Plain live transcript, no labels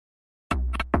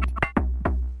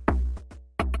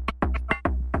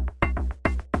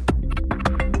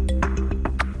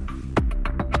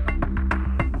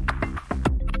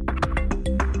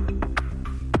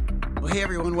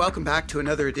everyone. Welcome back to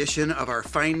another edition of our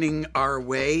Finding Our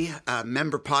Way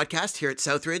member podcast here at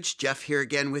Southridge. Jeff here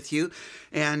again with you.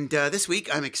 And this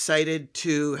week, I'm excited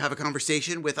to have a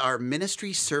conversation with our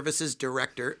Ministry Services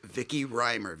Director, Vicky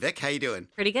Reimer. Vic, how you doing?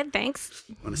 Pretty good, thanks.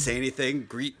 Want to say anything?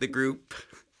 Greet the group?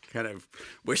 Kind of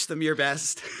wish them your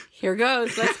best? Here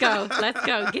goes. Let's go. Let's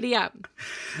go. Giddy up.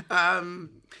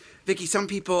 Vicky, some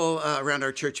people around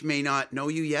our church may not know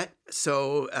you yet.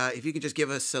 So if you could just give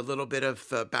us a little bit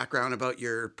of background about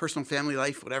your personal family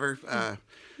life, whatever.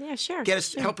 Yeah, sure.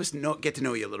 Help us get to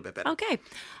know you a little bit better. Okay.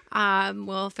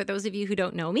 Well, for those of you who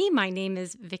don't know me, my name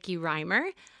is Vicky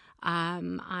Reimer.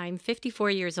 I'm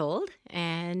 54 years old,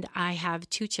 and I have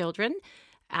two children,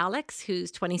 Alex,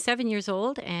 who's 27 years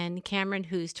old, and Cameron,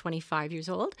 who's 25 years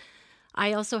old.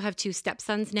 I also have two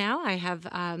stepsons now. I have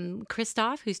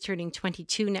Christoph, who's turning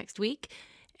 22 next week,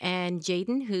 and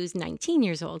Jaden, who's 19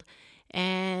 years old.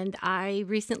 And I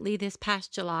recently, this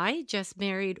past July, just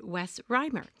married Wes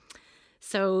Reimer.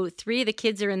 So 3 of the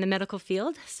kids are in the medical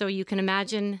field. So you can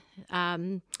imagine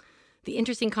the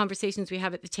interesting conversations we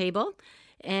have at the table.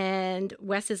 And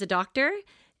Wes is a doctor.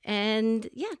 And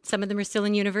yeah, some of them are still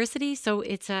in university. So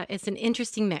it's an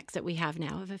interesting mix that we have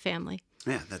now of a family.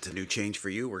 Yeah, that's a new change for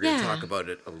you. We're going to talk about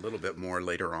it a little bit more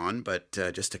later on, but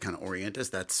just to kind of orient us,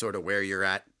 that's sort of where you're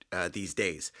at these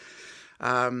days.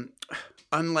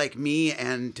 Unlike me,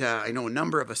 and I know a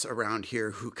number of us around here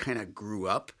who kind of grew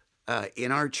up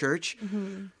in our church,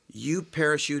 you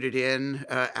parachuted in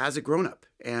as a grown-up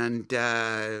and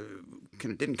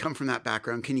kind of didn't come from that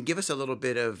background. Can you give us a little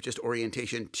bit of just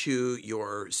orientation to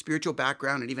your spiritual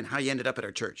background and even how you ended up at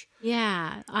our church?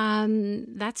 Yeah,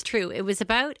 that's true. It was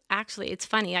it's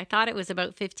funny, I thought it was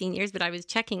about 15 years, but I was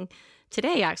checking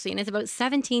today actually, and it's about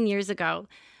 17 years ago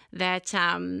that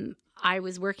I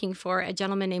was working for a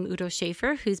gentleman named Udo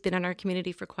Schaefer, who's been in our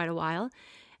community for quite a while.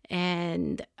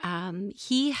 And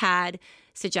he had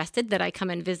suggested that I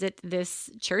come and visit this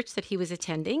church that he was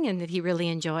attending and that he really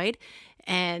enjoyed.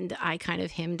 And I kind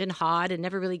of hemmed and hawed and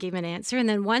never really gave an answer. And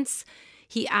then once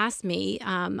he asked me,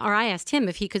 or I asked him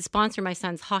if he could sponsor my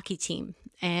son's hockey team.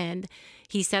 And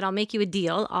he said, I'll make you a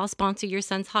deal. I'll sponsor your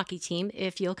son's hockey team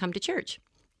if you'll come to church.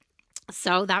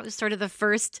 So that was sort of the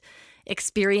first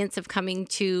experience of coming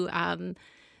to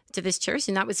this church,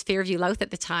 and that was Fairview Louth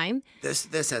at the time. This,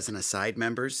 as an aside,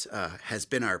 members, has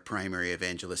been our primary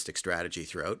evangelistic strategy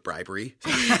throughout, bribery.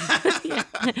 Yeah.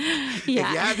 If you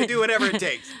have to do whatever it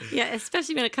takes. Yeah,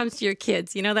 especially when it comes to your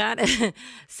kids, you know that?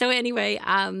 So anyway,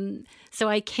 so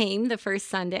I came the first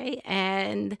Sunday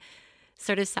and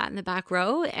sort of sat in the back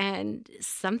row, and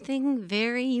something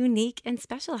very unique and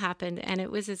special happened, and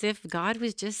it was as if God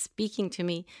was just speaking to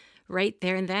me right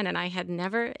there and then, and I had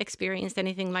never experienced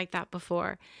anything like that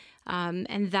before.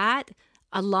 And that,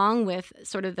 along with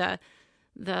sort of the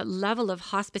level of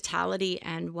hospitality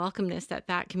and welcomeness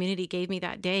that community gave me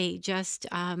that day, just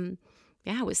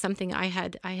was something I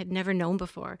had never known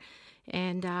before.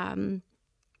 And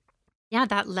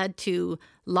that led to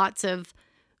lots of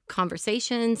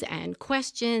conversations and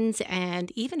questions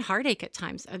and even heartache at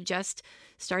times of just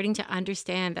starting to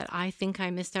understand that I think I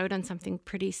missed out on something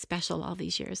pretty special all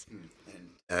these years.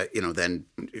 And, then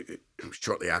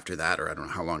shortly after that, or I don't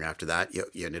know how long after that,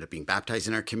 you ended up being baptized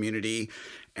in our community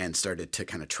and started to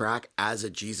kind of track as a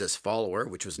Jesus follower,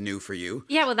 which was new for you.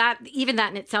 Yeah, well, that in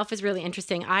itself is really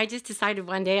interesting. I just decided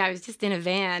one day, I was just in a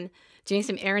van doing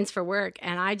some errands for work,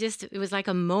 and it was like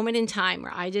a moment in time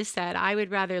where I just said, I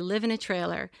would rather live in a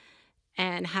trailer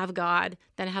and have God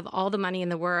than have all the money in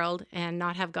the world and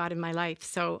not have God in my life.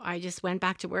 So I just went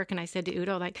back to work and I said to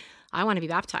Udo, I want to be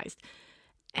baptized.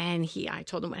 And I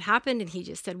told him what happened, and he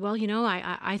just said, well,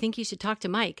 I think you should talk to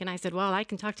Mike. And I said, well, I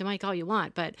can talk to Mike all you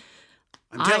want, but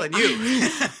I'm telling you.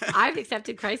 I've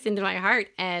accepted Christ into my heart,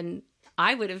 and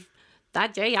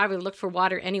that day I would have looked for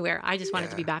water anywhere. I just wanted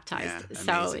to be baptized. Yeah,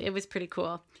 so it was pretty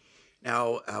cool.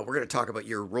 Now, we're going to talk about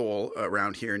your role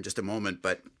around here in just a moment,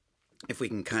 but if we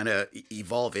can kind of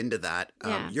evolve into that,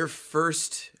 your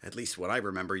first, at least what I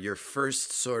remember, your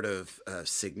first sort of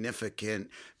significant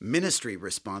ministry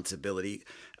responsibility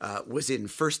was in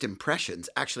First Impressions,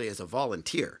 actually as a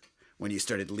volunteer, when you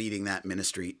started leading that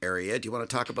ministry area. Do you want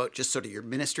to talk about just sort of your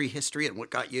ministry history and what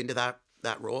got you into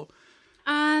that role?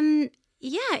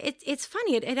 Yeah, it's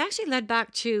funny. It actually led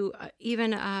back to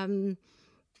even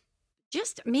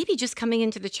just coming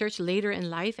into the church later in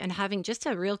life and having just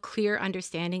a real clear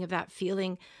understanding of that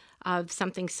feeling of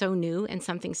something so new and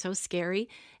something so scary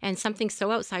and something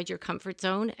so outside your comfort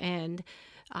zone, and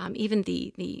even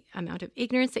the amount of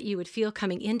ignorance that you would feel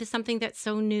coming into something that's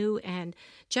so new, and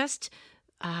just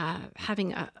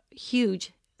having a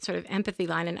huge sort of empathy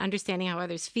line and understanding how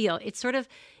others feel.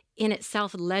 in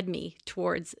itself led me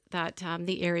towards that,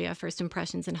 the area of first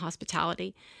impressions and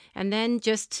hospitality. And then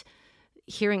just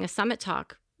hearing a summit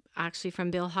talk actually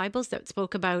from Bill Hybels that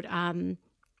spoke about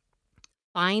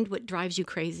find what drives you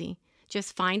crazy.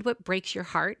 Just find what breaks your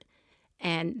heart.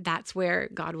 And that's where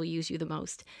God will use you the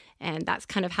most. And that's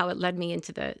kind of how it led me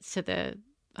into the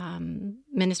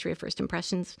ministry of first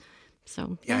impressions.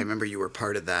 So yeah, I remember you were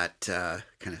part of that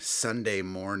kind of Sunday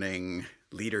morning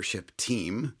leadership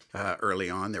team early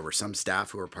on. There were some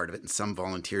staff who were part of it and some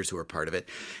volunteers who were part of it.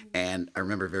 And I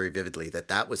remember very vividly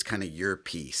that was kind of your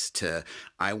piece to,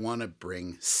 I want to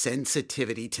bring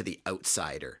sensitivity to the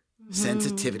outsider.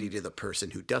 Sensitivity to the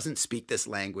person who doesn't speak this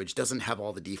language, doesn't have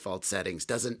all the default settings,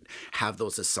 doesn't have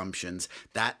those assumptions.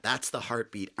 That's the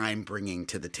heartbeat I'm bringing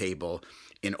to the table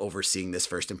in overseeing this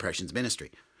First Impressions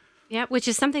ministry. Yeah, which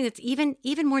is something that's even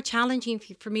more challenging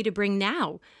for me to bring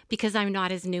now because I'm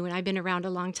not as new and I've been around a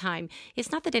long time.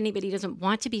 It's not that anybody doesn't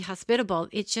want to be hospitable.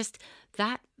 It's just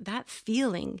that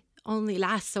feeling only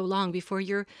lasts so long before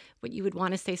you're what you would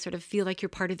want to say sort of feel like you're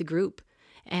part of the group.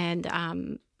 And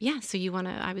so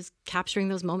I was capturing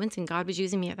those moments and God was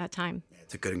using me at that time.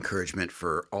 It's a good encouragement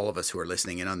for all of us who are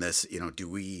listening in on this. Do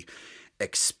we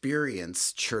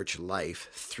experience church life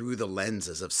through the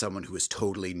lenses of someone who is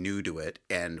totally new to it?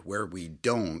 And where we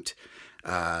don't,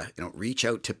 reach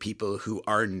out to people who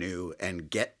are new and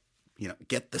get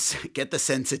the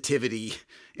sensitivity,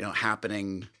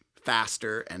 happening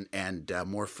faster and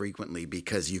more frequently,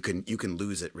 because you can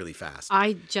lose it really fast.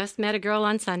 I just met a girl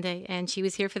on Sunday and she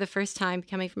was here for the first time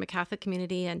coming from a Catholic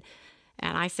community, and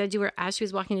I said to her as she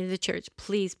was walking into the church,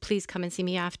 please come and see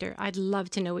me after. I'd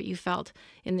love to know what you felt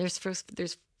in there's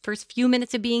first few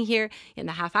minutes of being here, in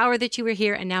the half hour that you were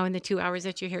here, and now in the 2 hours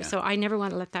that you're here. Yeah. So I never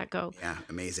want to let that go. Yeah,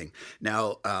 amazing.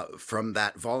 Now, from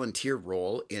that volunteer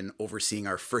role in overseeing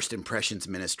our First Impressions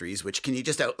ministries, which can you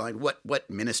just outline what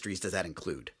ministries does that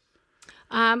include?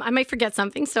 I might forget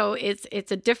something. So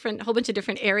it's a whole bunch of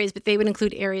different areas, but they would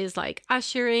include areas like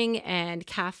ushering and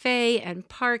cafe and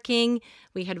parking.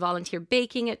 We had volunteer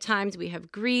baking at times. We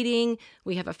have greeting.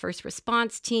 We have a first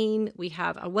response team. We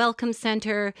have a welcome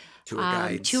center.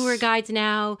 Tour guides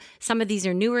now. Some of these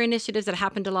are newer initiatives that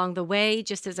happened along the way,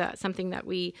 just as something that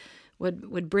we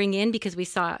would bring in because we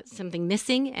saw something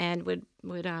missing and would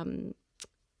bring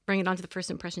it onto the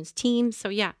First Impressions team. So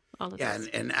yeah, all of this.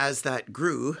 And as that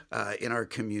grew in our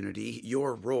community,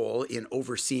 your role in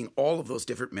overseeing all of those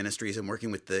different ministries and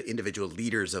working with the individual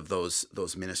leaders of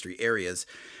those ministry areas,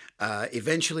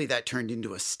 eventually that turned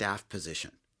into a staff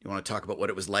position. You want to talk about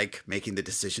what it was like making the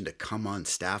decision to come on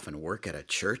staff and work at a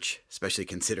church, especially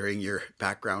considering your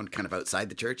background kind of outside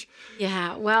the church?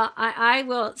 Yeah, well, I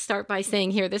will start by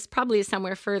saying here, this probably is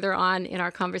somewhere further on in our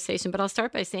conversation, but I'll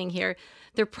start by saying here,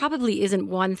 there probably isn't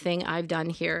one thing I've done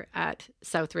here at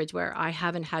Southridge where I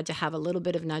haven't had to have a little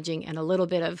bit of nudging and a little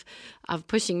bit of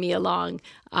pushing me along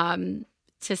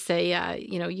to say,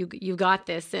 you got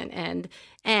this.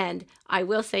 And I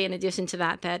will say in addition to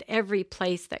that every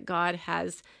place that God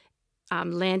has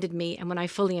landed me, and when I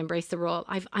fully embrace the role,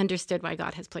 I've understood why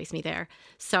God has placed me there.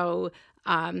 So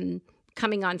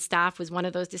coming on staff was one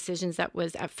of those decisions that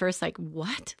was at first like,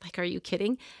 what? Like, are you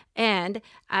kidding? And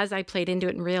as I played into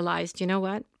it and realized, you know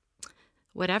what?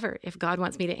 Whatever. If God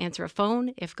wants me to answer a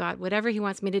phone, whatever he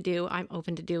wants me to do, I'm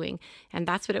open to doing. And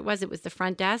that's what it was. It was the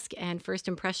front desk and First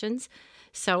Impressions.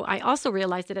 So I also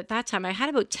realized that at that time, I had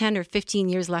about 10 or 15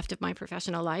 years left of my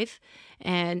professional life.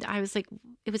 And I was like,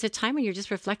 it was a time when you're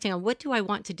just reflecting on what do I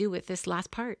want to do with this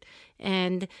last part?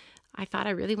 And I thought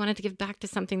I really wanted to give back to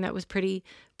something that was pretty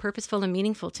purposeful and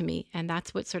meaningful to me. And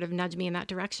that's what sort of nudged me in that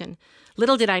direction.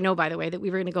 Little did I know, by the way, that we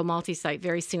were going to go multi-site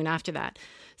very soon after that.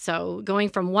 So going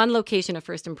from one location of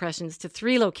First Impressions to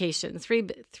 3 locations, three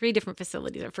different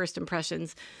facilities of First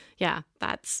Impressions. Yeah,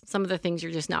 that's some of the things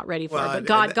you're just not ready for. But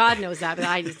God knows that, but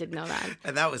I just didn't know that.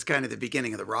 And that was kind of the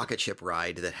beginning of the rocket ship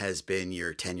ride that has been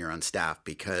your tenure on staff,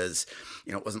 because,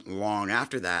 it wasn't long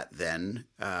after that then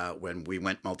when we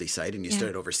went multi-site and you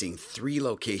started overseeing 3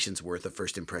 locations worth of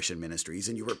First Impression ministries,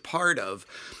 and you were part of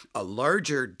a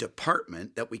larger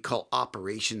department that we call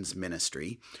Operations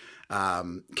Ministry.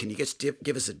 Can you just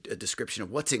give us a description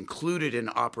of what's included in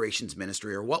Operations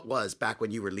Ministry, or what was back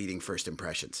when you were leading First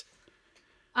Impressions?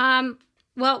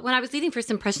 Well, when I was leading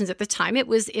First Impressions at the time, it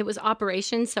was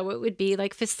operations, so it would be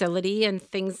like facility and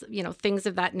things, things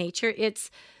of that nature.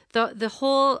 It's the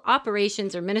whole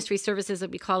operations or ministry services that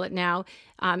we call it now.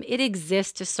 It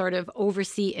exists to sort of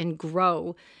oversee and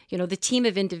grow, the team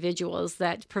of individuals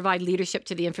that provide leadership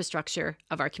to the infrastructure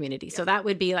of our community. Yeah. So that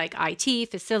would be like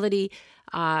IT, facility,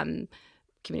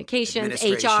 communications,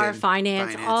 HR,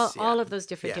 finance, all of those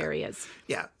different yeah. areas.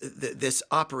 Yeah, this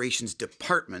operations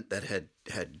department that had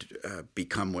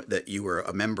become that you were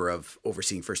a member of,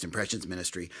 overseeing First Impressions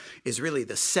Ministry, is really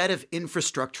the set of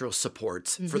infrastructural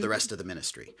supports for the rest of the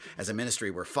ministry. As a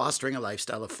ministry, we're fostering a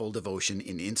lifestyle of full devotion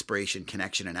in inspiration,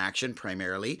 connection, and action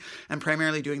primarily, and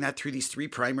primarily doing that through these three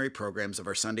primary programs of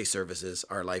our Sunday services,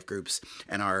 our life groups,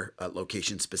 and our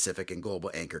location-specific and global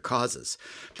anchor causes.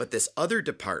 But this other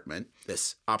department,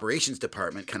 this operations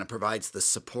department, kind of provides the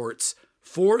supports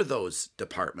for those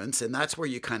departments. And that's where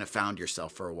you kind of found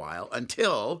yourself for a while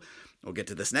until, we'll get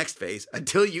to this next phase,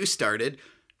 until you started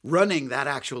running that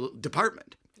actual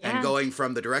department and going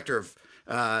from the director of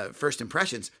First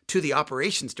Impressions to the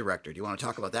operations director. Do you want to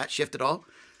talk about that shift at all?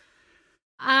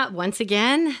 Once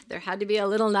again, there had to be a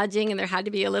little nudging and there had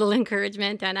to be a little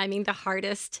encouragement. And I mean,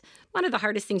 one of the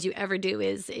hardest things you ever do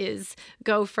is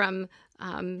go from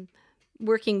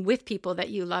working with people that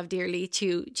you love dearly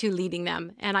to leading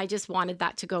them. And I just wanted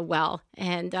that to go well.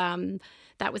 And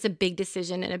that was a big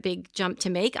decision and a big jump to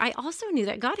make. I also knew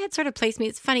that God had sort of placed me.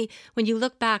 It's funny, when you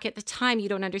look back at the time, you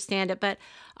don't understand it, but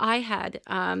I had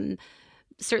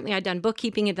certainly I'd done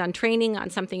bookkeeping and done training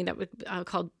on something that was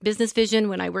called Business Vision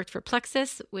when I worked for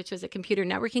Plexus, which was a computer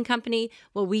networking company.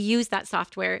 Well, we used that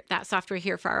software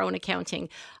here for our own accounting.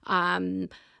 You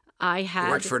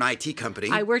worked for an IT company.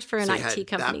 I worked for an IT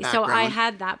company. So I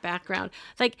had that background.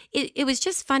 Like it was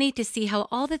just funny to see how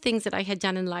all the things that I had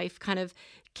done in life kind of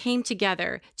came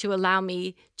together to allow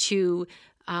me to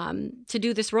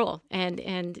do this role.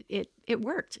 And it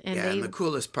worked. And and the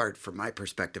coolest part from my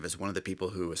perspective as one of the people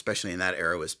who, especially in that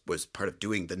era, was part of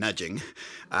doing the nudging.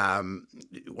 One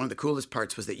of the coolest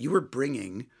parts was that you were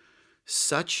bringing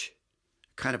such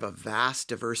kind of a vast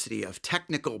diversity of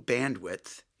technical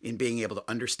bandwidth in being able to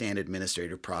understand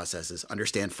administrative processes,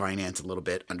 understand finance a little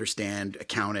bit, understand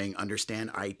accounting, understand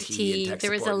IT and tech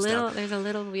support and stuff. There's a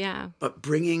little, But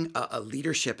bringing a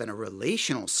leadership and a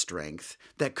relational strength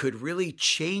that could really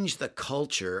change the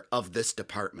culture of this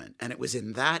department. And it was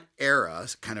in that era,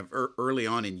 kind of early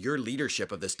on in your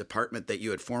leadership of this department that you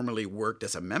had formerly worked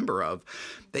as a member of,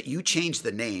 that you changed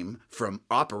the name from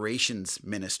Operations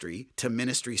Ministry to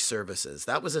Ministry Services.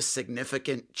 That was a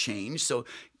significant change. So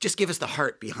just give us the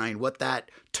heart behind what that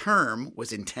term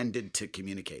was intended to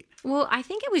communicate. Well, I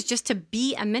think it was just to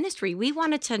be a ministry. We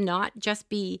wanted to not just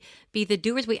be the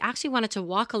doers. We actually wanted to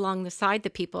walk alongside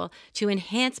the people to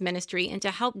enhance ministry and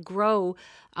to help grow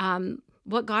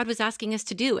what God was asking us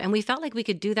to do. And we felt like we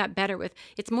could do that better with,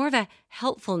 it's more of a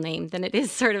helpful name than it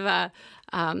is sort of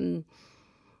an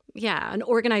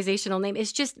organizational name.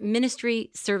 It's just Ministry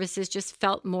Services just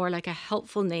felt more like a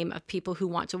helpful name of people who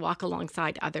want to walk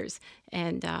alongside others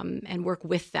and work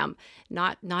with them,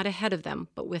 not ahead of them,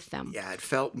 but with them. Yeah, it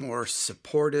felt more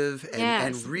supportive,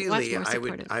 and really,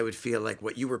 I would feel like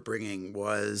what you were bringing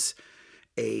was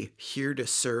a here to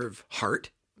serve heart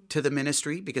to the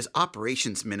ministry, because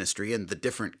operations ministry and the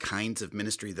different kinds of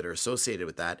ministry that are associated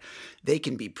with that, they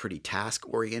can be pretty task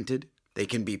oriented. They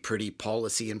can be pretty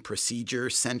policy and procedure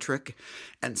centric,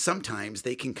 and sometimes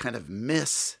they can kind of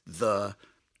miss the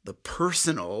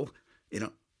personal,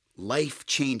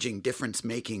 life-changing,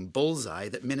 difference-making bullseye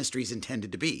that ministry is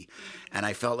intended to be. And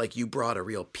I felt like you brought a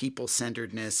real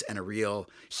people-centeredness and a real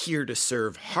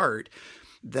here-to-serve heart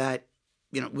that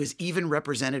was even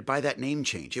represented by that name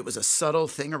change. It was a subtle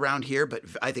thing around here, but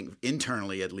I think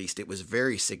internally, at least, it was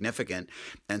very significant.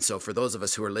 And so for those of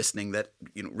us who are listening that,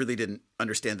 really didn't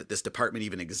understand that this department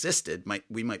even existed,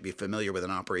 we might be familiar with an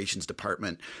operations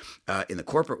department in the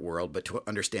corporate world, but to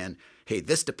understand, hey,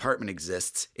 this department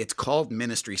exists. It's called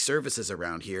Ministry Services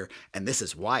around here, and this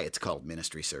is why it's called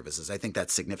Ministry Services. I think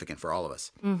that's significant for all of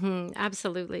us. Mm-hmm,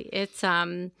 absolutely. It's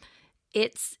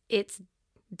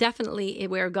definitely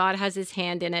where God has his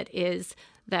hand in it is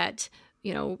that,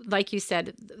 like you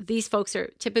said, these folks are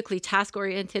typically task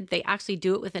oriented. They actually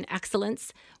do it with an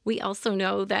excellence. We also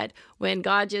know that when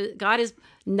God is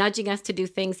nudging us to do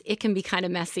things, it can be kind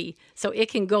of messy. So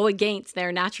it can go against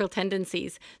their natural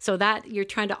tendencies. So that you're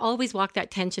trying to always walk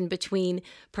that tension between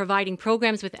providing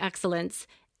programs with excellence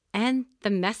and the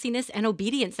messiness and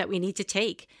obedience that we need to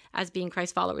take as being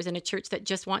Christ followers in a church that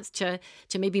just wants to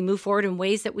maybe move forward in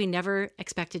ways that we never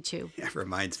expected to. Yeah, it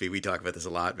reminds me, we talk about this a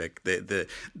lot, Vic. The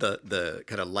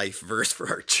kind of life verse for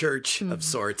our church of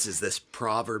sorts is this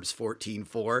Proverbs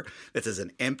 14:4 that says,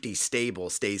 an empty stable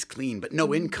stays clean, but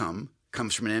no income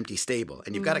comes from an empty stable.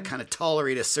 And you've got to kind of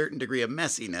tolerate a certain degree of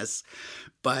messiness,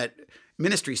 but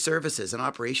Ministry Services and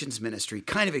operations ministry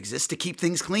kind of exists to keep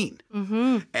things clean.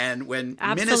 Mm-hmm. And when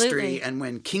ministry and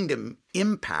when kingdom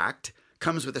impact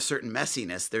comes with a certain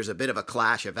messiness. There's a bit of a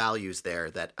clash of values there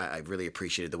that I've really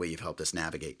appreciated the way you've helped us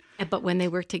navigate. But when they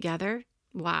work together,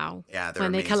 wow. Yeah, they're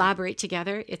when amazing. They collaborate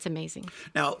together, it's amazing.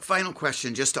 Now, final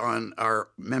question just on our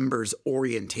members'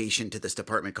 orientation to this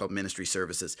department called Ministry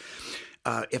Services.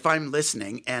 If I'm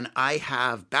listening and I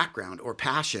have background or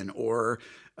passion or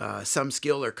some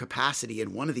skill or capacity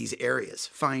in one of these areas,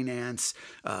 finance,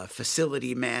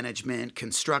 facility management,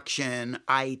 construction,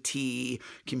 IT,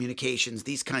 communications,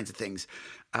 these kinds of things,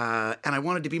 and I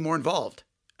wanted to be more involved,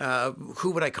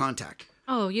 who would I contact?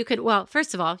 Oh, you could, well,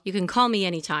 first of all, you can call me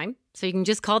anytime. So you can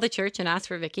just call the church and ask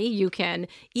for Vicky. You can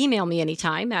email me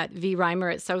anytime at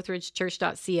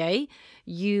vreimer@southridgechurch.ca.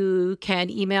 You can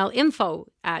email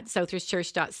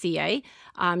info@southridgechurch.ca.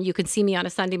 You can see me on a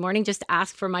Sunday morning, just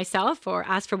ask for myself or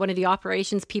ask for one of the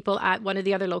operations people at one of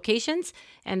the other locations,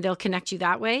 and they'll connect you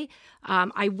that way.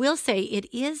 I will say it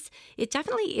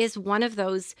definitely is one of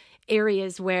those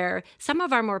areas where some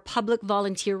of our more public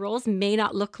volunteer roles may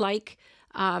not look like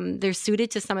they're suited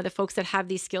to some of the folks that have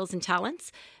these skills and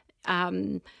talents.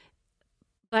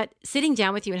 But sitting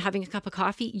down with you and having a cup of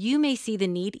coffee, you may see the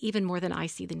need even more than I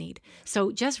see the need.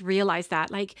 So just realize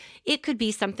that. Like, it could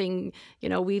be something,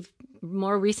 we've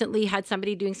more recently had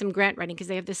somebody doing some grant writing because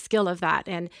they have the skill of that.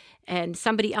 And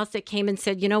somebody else that came and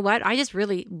said, you know what, I just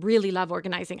really, really love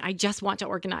organizing. I just want to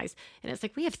organize. And it's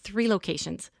like, we have 3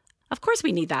 locations. Of course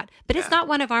we need that, but it's not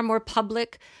one of our more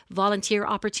public volunteer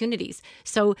opportunities.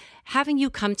 So having you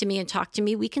come to me and talk to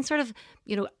me, we can sort of,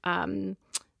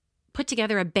 put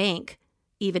together a bank,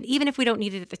 even if we don't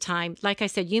need it at the time. Like I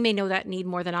said, you may know that need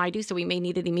more than I do, so we may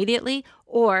need it immediately,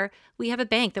 or we have a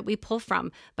bank that we pull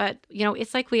from. But,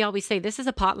 it's like we always say, this is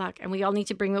a potluck, and we all need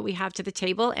to bring what we have to the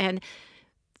table. And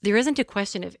there isn't a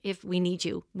question of if we need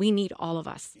you. We need all of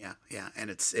us. Yeah. And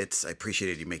I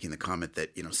appreciated you making the comment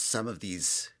that, some of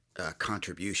these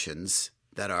contributions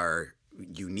that are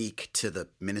unique to the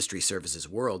ministry services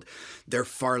world, they're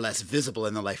far less visible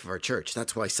in the life of our church.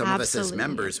 That's why some of us as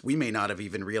members, we may not have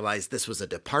even realized this was a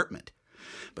department.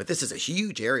 But this is a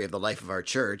huge area of the life of our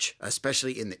church,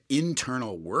 especially in the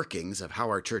internal workings of how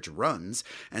our church runs.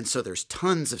 And so there's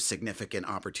tons of significant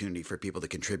opportunity for people to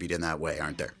contribute in that way,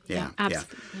 aren't there? Yeah,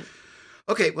 absolutely. Yeah.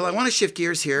 Okay, well, I want to shift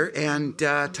gears here and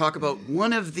talk about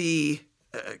one of the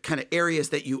kind of areas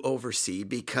that you oversee,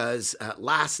 because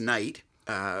last night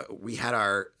we had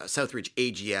our Southridge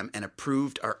AGM and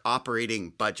approved our operating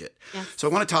budget. Yes. So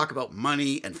I want to talk about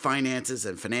money and finances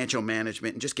and financial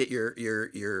management and just get your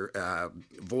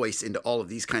voice into all of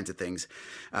these kinds of things.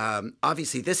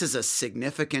 Obviously, this is a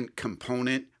significant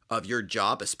component of your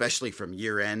job, especially from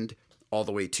year end all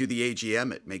the way to the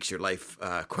AGM. It makes your life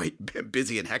quite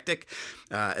busy and hectic,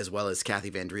 as well as Kathy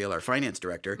Van Driel, our finance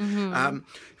director. Mm-hmm.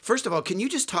 First of all, can you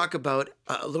just talk about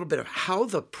a little bit of how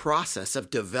the process of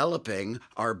developing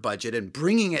our budget and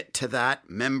bringing it to that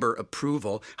member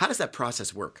approval, how does that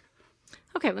process work?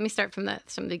 Okay, let me start from the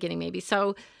beginning maybe.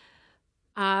 So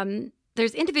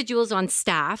there's individuals on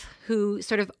staff who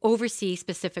sort of oversee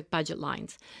specific budget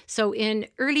lines. So in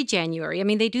early January,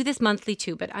 they do this monthly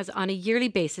too, but as on a yearly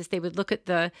basis, they would look at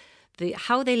the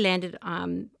how they landed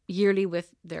yearly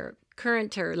with their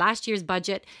current or last year's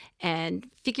budget and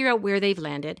figure out where they've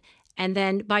landed. And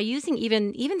then by using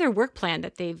even their work plan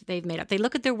that they've made up, they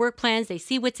look at their work plans, they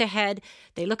see what's ahead,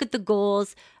 they look at the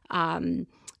goals,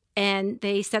 and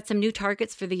they set some new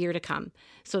targets for the year to come.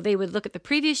 So they would look at the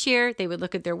previous year, they would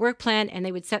look at their work plan, and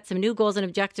they would set some new goals and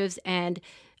objectives and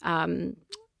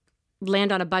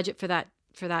land on a budget for that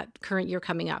current year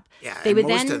coming up. Yeah, they would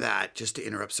most of that, just to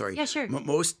interrupt, sorry. Yeah, sure.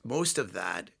 Most of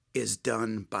that is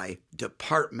done by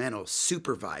departmental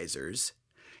supervisors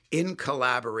in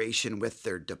collaboration with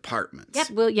their departments.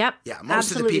 Yep. Well, yep. Yeah.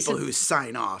 Most absolutely. Of the people who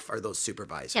sign off are those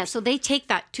supervisors. Yeah. So they take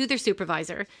that to their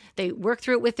supervisor. They work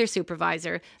through it with their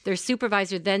supervisor. Their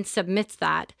supervisor then submits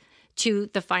that to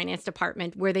the finance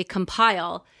department, where they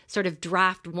compile sort of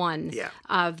draft one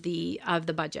of the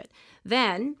budget.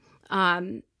 Then,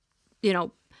 the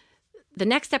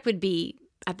next step would be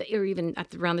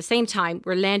around the same time,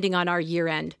 we're landing on our year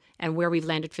end and where we've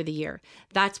landed for the year.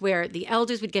 That's where the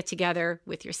elders would get together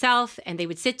with yourself, and they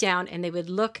would sit down and they would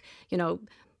look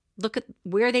at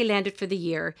where they landed for the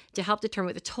year to help determine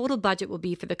what the total budget will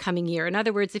be for the coming year. In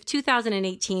other words, if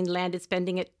 2018 landed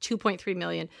spending at $2.3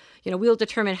 million, we'll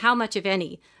determine how much, if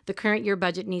any, the current year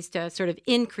budget needs to sort of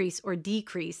increase or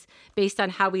decrease based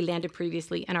on how we landed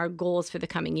previously and our goals for the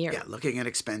coming year. Yeah, looking at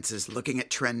expenses, looking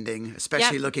at trending,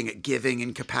 especially looking at giving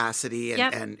and capacity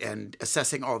and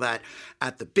assessing all that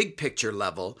at the big picture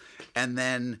level, and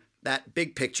then that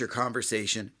big picture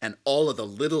conversation and all of the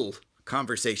little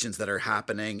conversations that are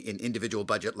happening in individual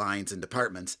budget lines and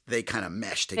departments, they kind of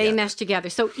mesh together. They mesh together.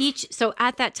 So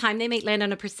at that time, they may land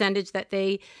on a percentage that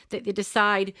they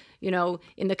decide,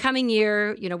 in the coming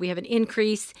year, we have an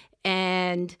increase,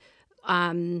 and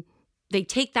they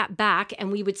take that back,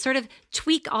 and we would sort of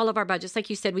tweak all of our budgets. Like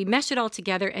you said, we mesh it all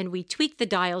together and we tweak the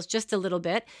dials just a little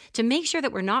bit to make sure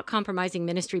that we're not compromising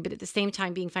ministry, but at the same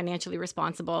time being financially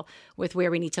responsible with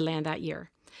where we need to land that year.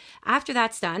 After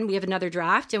that's done, we have another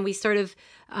draft, and we sort of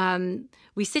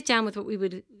we sit down with what we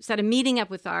would set a meeting up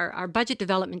with our budget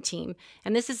development team.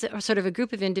 And this is sort of a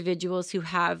group of individuals who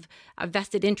have a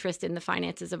vested interest in the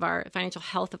finances of our financial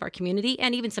health of our community,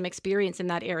 and even some experience in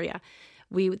that area.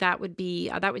 That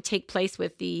would take place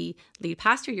with the lead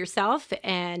pastor, yourself,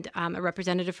 and a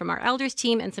representative from our elders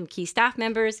team, and some key staff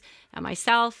members, and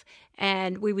myself.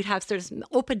 And we would have sort of some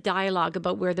open dialogue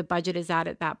about where the budget is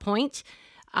at that point.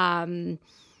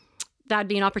 That'd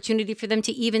be an opportunity for them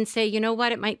to even say, you know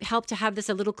what, it might help to have this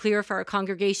a little clearer for our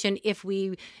congregation if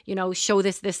we, show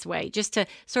this way, just to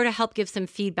sort of help give some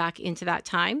feedback into that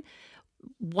time.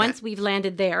 Once we've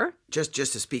landed there. Just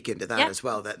to speak into that as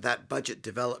well, that budget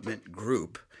development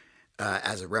group,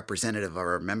 as a representative of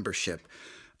our membership,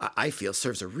 I feel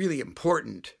serves a really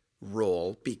important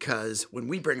role, because when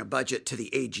we bring a budget to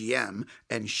the AGM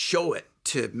and show it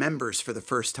to members for the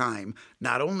first time,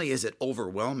 not only is it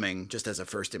overwhelming just as a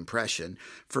first impression,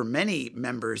 for many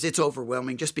members it's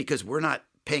overwhelming just because we're not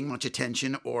paying much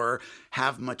attention or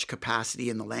have much capacity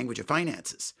in the language of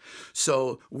finances.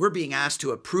 So we're being asked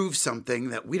to approve something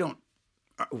that we don't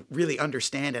really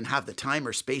understand and have the time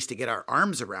or space to get our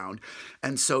arms around.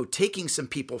 And so taking some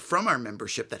people from our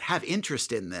membership that have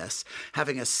interest in this,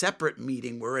 having a separate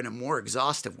meeting where in a more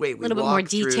exhaustive way, we a little bit more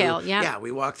detail.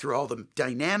 We walk through all the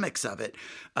dynamics of it,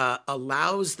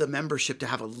 allows the membership to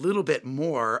have a little bit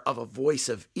more of a voice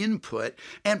of input,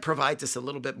 and provides us a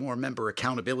little bit more member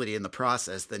accountability in the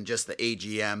process than just the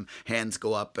AGM hands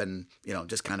go up and,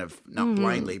 just kind of not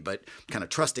blindly, but kind of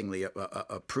trustingly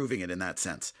approving it in that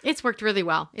sense. It's worked really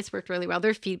well.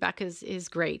 Their feedback is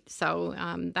great. So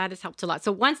that has helped a lot.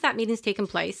 So once that meeting's taken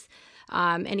place,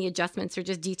 any adjustments or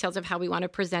just details of how we want to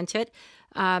present it,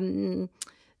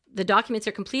 the documents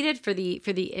are completed for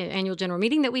the annual general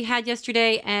meeting that we had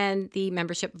yesterday, and the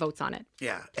membership votes on it.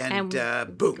 Yeah, and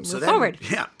boom. So then, forward.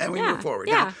 Yeah, and we move forward.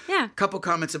 Yeah, now, a couple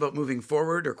comments about moving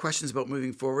forward, or questions about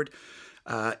moving forward.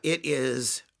 It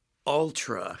is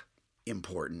ultra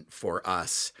important for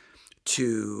us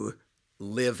to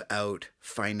live out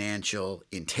financial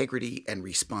integrity and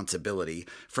responsibility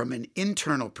from an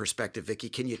internal perspective. Vicky,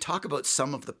 can you talk about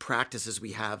some of the practices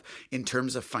we have in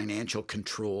terms of financial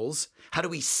controls? How do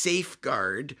we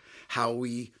safeguard how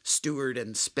we steward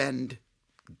and spend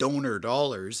donor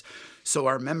dollars so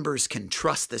our members can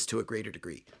trust this to a greater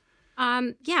degree?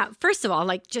 First of all,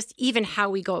 just even how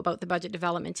we go about the budget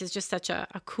development is just such a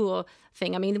cool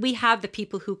thing. I mean, we have the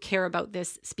people who care about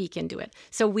this speak into it.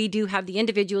 So we do have the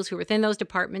individuals who are within those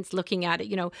departments looking at it.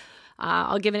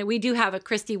 We do have a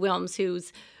Christy Wilms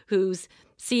who's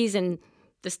sees and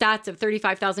the stats of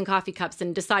 35,000 coffee cups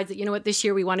and decides that, this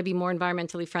year we want to be more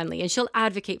environmentally friendly. And she'll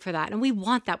advocate for that. And we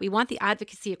want that. We want the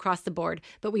advocacy across the board,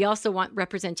 but we also want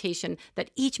representation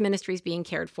that each ministry is being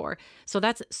cared for. So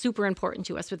that's super important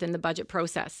to us within the budget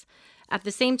process. At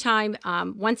the same time,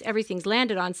 once everything's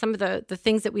landed on, some of the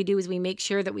things that we do is we make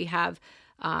sure that we have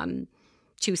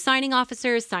two signing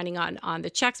officers signing on the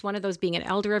checks, one of those being an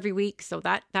elder every week. So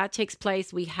that takes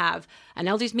place. We have an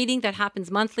elders meeting that happens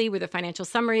monthly where the financial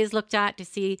summary is looked at to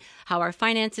see how our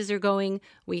finances are going.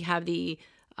 We have the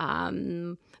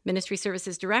ministry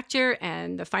services director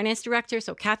and the finance director,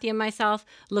 so Kathy and myself,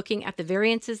 looking at the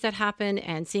variances that happen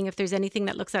and seeing if there's anything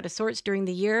that looks out of sorts during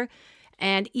the year.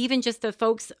 And even just the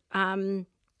folks, the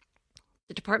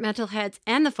departmental heads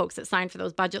and the folks that sign for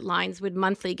those budget lines would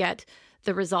monthly get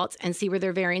the results and see where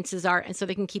their variances are, and so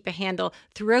they can keep a handle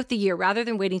throughout the year rather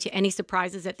than waiting to any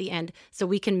surprises at the end, so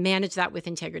we can manage that with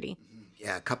integrity.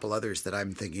 Yeah, a couple others that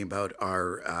I'm thinking about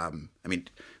are,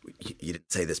 you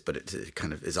didn't say this, but it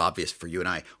kind of is obvious for you and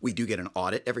I. We do get an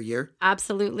audit every year.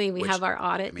 Absolutely. We have our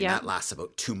audit. That lasts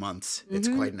about 2 months. It's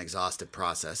quite an exhaustive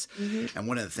process. And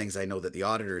one of the things I know that the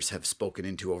auditors have spoken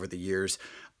into over the years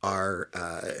are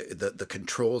the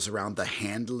controls around the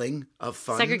handling of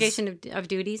funds. Segregation of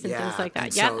duties and things like that.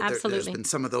 And yeah, so absolutely. There's been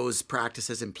some of those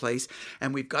practices in place.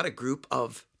 And we've got a group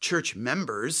of church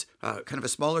members, kind of a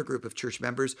smaller group of church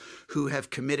members who have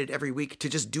committed every week to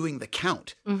just doing the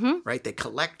count, right? They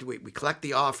collect, we collect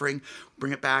the offering,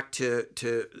 bring it back to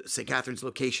St. Catherine's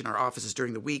location, our offices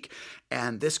during the week.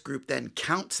 And this group then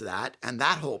counts that. And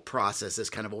that whole process is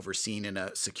kind of overseen in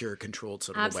a secure, controlled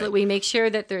sort of Absolutely. way. We make sure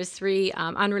that there's 3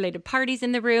 unrelated parties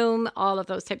in the room, all of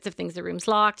those types of things. The room's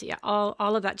locked. Yeah, all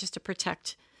of that just to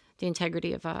protect the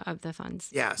integrity of the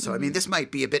funds. Yeah. So, I mean, this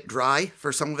might be a bit dry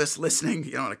for some of us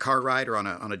listening, on a car ride or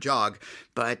on a jog.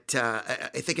 But I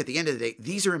think at the end of the day,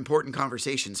 these are important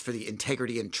conversations for the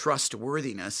integrity and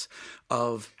trustworthiness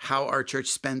of how our church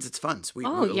spends its funds. A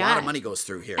lot of money goes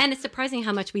through here. And it's surprising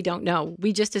how much we don't know.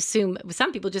 We just assume,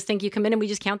 some people just think you come in and we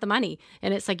just count the money.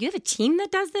 And it's like, you have a team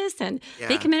that does this and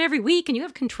they come in every week and you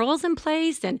have controls in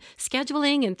place and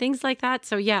scheduling and things like that.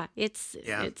 So it's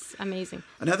amazing.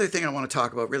 Another thing I want to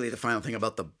talk about, really the final thing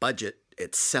about the budget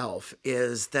itself,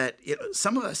 is that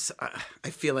some of us, I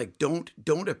feel like, don't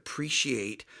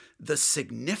appreciate the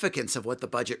significance of what the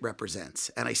budget represents.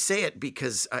 And I say it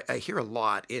because I hear a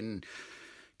lot in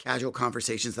casual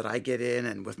conversations that I get in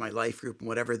and with my life group and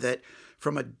whatever, that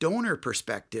from a donor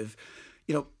perspective,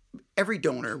 every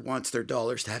donor wants their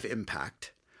dollars to have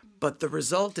impact. But the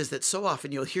result is that so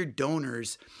often you'll hear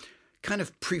donors kind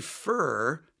of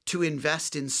prefer to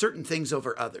invest in certain things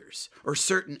over others, or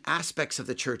certain aspects of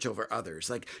the church over others.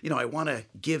 Like, I want to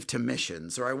give to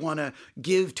missions, or I want to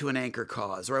give to an anchor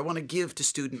cause, or I want to give to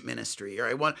student ministry,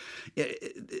 or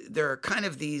there are kind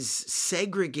of these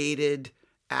segregated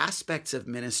aspects of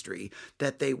ministry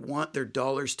that they want their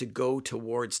dollars to go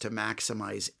towards to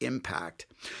maximize impact.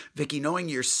 Vicky, knowing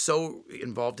you're so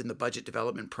involved in the budget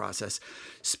development process,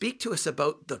 speak to us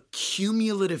about the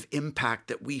cumulative impact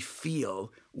that we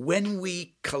feel when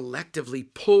we collectively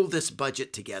pull this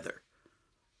budget together.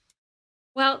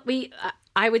 Well,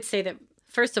 I would say that,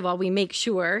 first of all, we make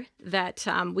sure that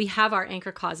we have our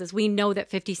anchor causes. We know that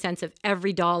 50 cents of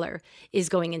every dollar is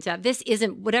going into that. This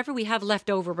isn't whatever we have left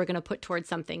over, we're going to put towards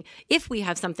something. If we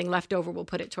have something left over, we'll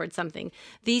put it towards something.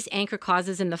 These anchor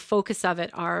causes and the focus of it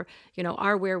are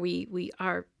where we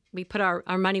put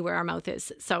our money where our mouth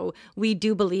is. So we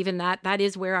do believe in that. That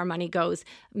is where our money goes.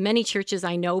 Many churches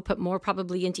I know put more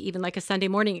probably into even like a Sunday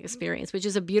morning experience, which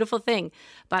is a beautiful thing.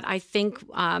 But I think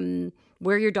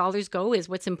where your dollars go is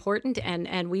what's important,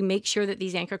 and we make sure that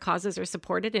these anchor causes are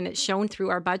supported, and it's shown through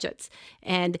our budgets.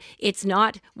 And it's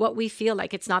not what we feel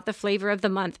like. It's not the flavor of the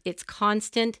month. It's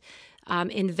constant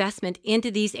investment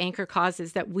into these anchor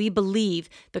causes that we believe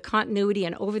the continuity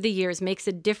and over the years makes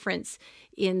a difference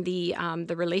in the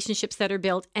relationships that are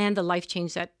built and the life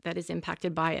change that is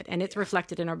impacted by it. And it's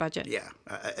reflected in our budget. Yeah.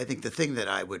 I think the thing that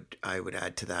I would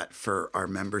add to that for our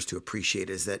members to appreciate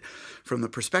is that from the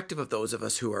perspective of those of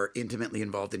us who are intimately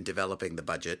involved in developing the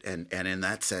budget and in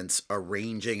that sense,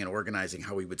 arranging and organizing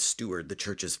how we would steward the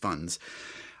church's funds,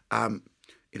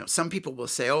 some people will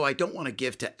say, I don't want to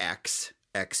give to X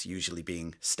usually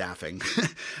being staffing.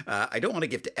 I don't want to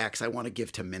give to X. I want to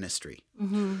give to ministry.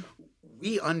 Mm-hmm.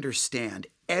 We understand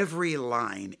every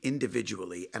line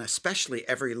individually, and especially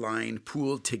every line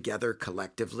pooled together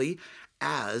collectively,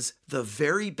 as the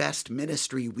very best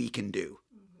ministry we can do.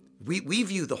 We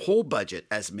view the whole budget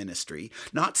as ministry,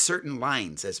 not certain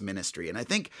lines as ministry. And I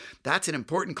think that's an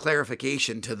important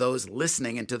clarification to those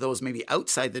listening and to those maybe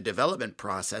outside the development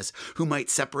process who might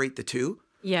separate the two.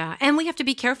 Yeah, and we have to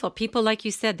be careful. People, like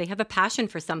you said, they have a passion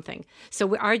for something. So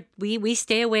we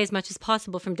stay away as much as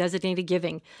possible from designated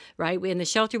giving, right? In the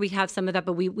shelter, we have some of that,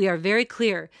 but we are very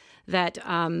clear that,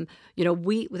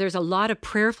 there's a lot of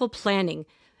prayerful planning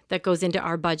that goes into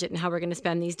our budget and how we're going to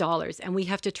spend these dollars. And we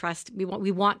have to trust,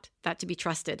 we want that to be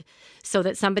trusted so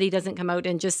that somebody doesn't come out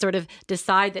and just sort of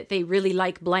decide that they really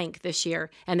like blank this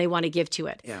year and they want to give to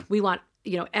it. Yeah. We want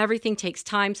everything takes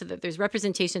time so that there's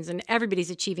representations and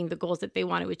everybody's achieving the goals that they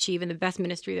want to achieve in the best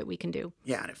ministry that we can do.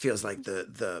 Yeah, and it feels like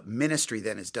the ministry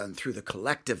then is done through the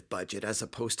collective budget as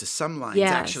opposed to some lines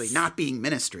actually not being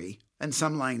ministry and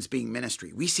some lines being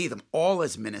ministry. We see them all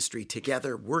as ministry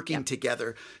together, working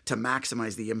together to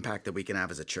maximize the impact that we can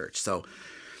have as a church. So,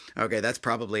 okay, that's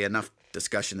probably enough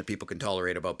discussion that people can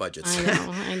tolerate about budgets.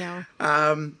 I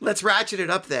know. Let's ratchet it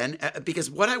up then,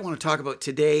 because what I want to talk about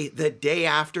today, the day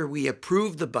after we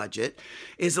approve the budget,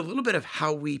 is a little bit of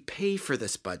how we pay for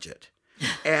this budget.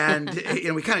 And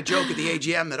we kind of joke at the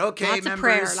AGM that, okay,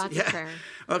 members. Lots of prayer.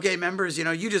 Okay, members,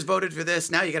 you just voted for this.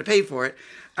 Now you got to pay for it.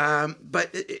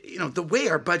 But the way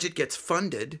our budget gets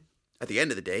funded at the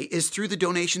end of the day is through the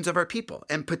donations of our people,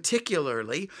 and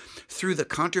particularly through the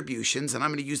contributions, and I'm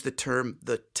going to use the term,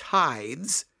 the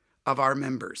tithes of our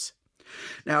members.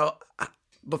 Now,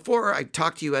 before I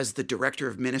talk to you as the director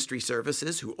of ministry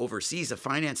services who oversees a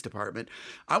finance department,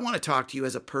 I want to talk to you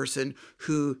as a person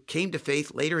who came to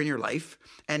faith later in your life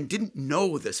and didn't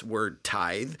know this word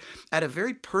tithe at a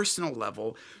very personal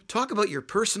level. Talk about your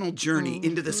personal journey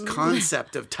into this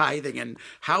concept of tithing and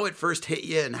how it first hit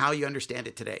you and how you understand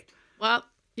it today. Well,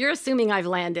 you're assuming I've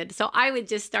landed. So I would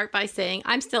just start by saying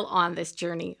I'm still on this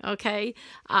journey, okay?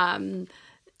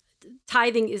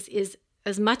 Tithing is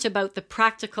as much about the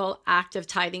practical act of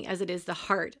tithing as it is the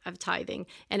heart of tithing.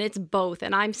 And it's both.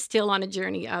 And I'm still on a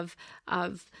journey of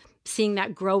seeing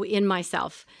that grow in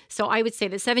myself. So I would say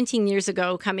that 17 years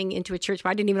ago, coming into a church where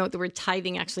I didn't even know what the word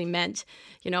tithing actually meant.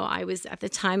 At the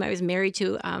time I was married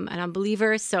to an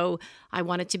unbeliever. So I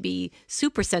wanted to be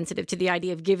super sensitive to the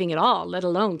idea of giving it all, let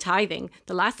alone tithing.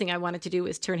 The last thing I wanted to do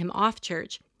was turn him off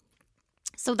church.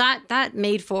 So that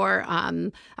made for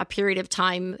a period of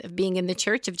time of being in the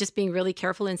church, of just being really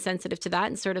careful and sensitive to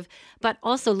that, and but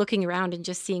also looking around and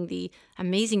just seeing the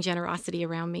amazing generosity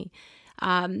around me.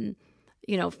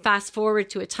 Fast forward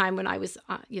to a time when I was,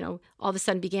 all of a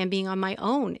sudden began being on my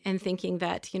own and thinking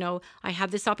that, I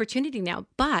have this opportunity now,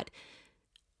 but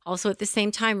also at the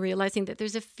same time realizing that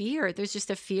there's just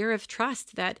a fear of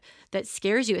trust that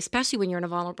scares you, especially when you're in a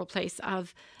vulnerable place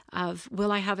of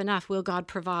will I have enough? Will God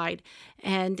provide?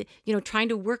 And, trying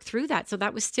to work through that. So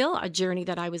that was still a journey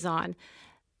that I was on.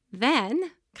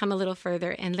 Then come a little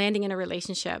further and landing in a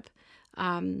relationship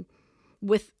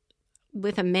with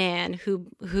a man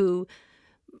who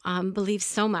believes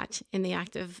so much in the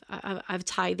act of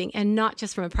tithing, and not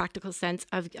just from a practical sense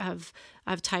of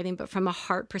tithing, but from a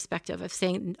heart perspective of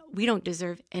saying, we don't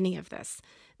deserve any of this.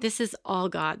 This is all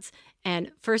God's.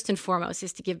 And first and foremost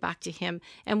is to give back to him,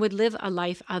 and would live a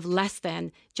life of less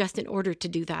than just in order to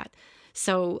do that.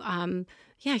 So,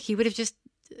 he would have just,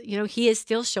 he is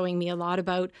still showing me a lot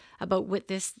about what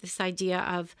this idea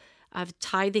of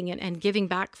tithing and giving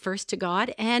back first to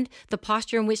God, and the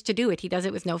posture in which to do it. He does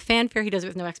it with no fanfare. He does it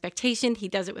with no expectation. He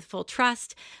does it with full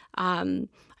trust.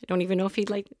 I don't even know if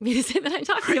he'd like me to say that I'm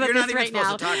talking about this right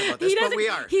now. You're not even supposed to talk about this, but we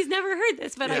are. He's never heard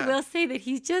this, but I will say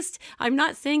that I'm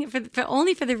not saying it for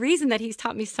only for the reason that he's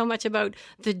taught me so much about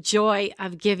the joy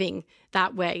of giving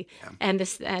that way.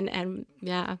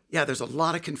 Yeah. Yeah, there's a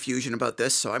lot of confusion about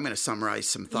this, so I'm going to summarize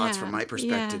some thoughts from my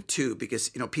perspective too,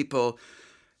 because, people,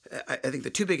 I think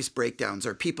the two biggest breakdowns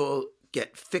are people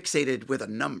get fixated with a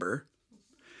number,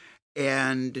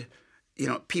 and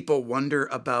people wonder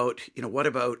about, what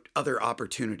about other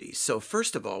opportunities? So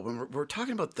first of all, when we're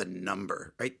talking about the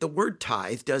number, right, the word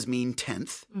tithe does mean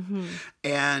tenth. Mm-hmm.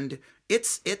 And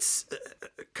it's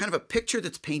kind of a picture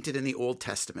that's painted in the Old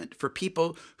Testament for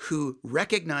people who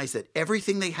recognize that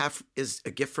everything they have is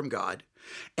a gift from God.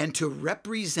 And to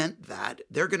represent that,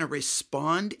 they're going to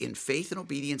respond in faith and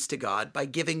obedience to God by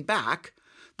giving back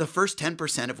the first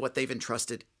 10% of what they've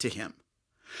entrusted to him.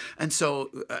 And so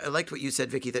I liked what you said,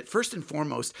 Vicky, that first and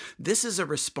foremost, this is a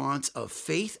response of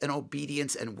faith and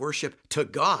obedience and worship to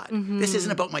God. Mm-hmm. This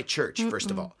isn't about my church,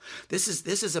 first of all. This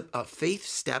is a faith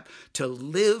step to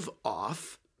live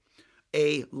off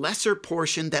a lesser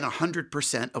portion than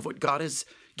 100% of what God has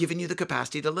given you the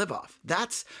capacity to live off.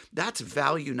 That's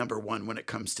value number one when it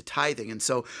comes to tithing. And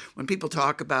so when people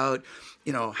talk about,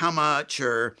 how much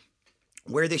or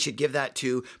where they should give that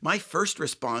to, my first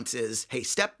response is, hey,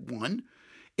 step one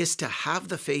is to have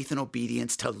the faith and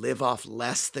obedience to live off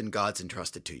less than God's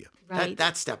entrusted to you. Right.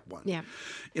 That's step one. Yeah.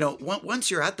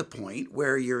 Once you're at the point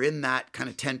where you're in that kind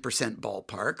of 10%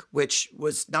 ballpark, which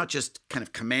was not just kind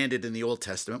of commanded in the Old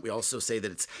Testament, we also say that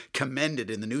it's commended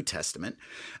in the New Testament.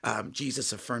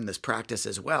 Jesus affirmed this practice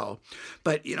as well.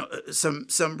 But,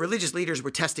 some religious leaders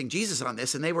were testing Jesus on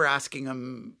this, and they were asking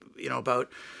him, about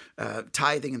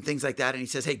tithing and things like that. And he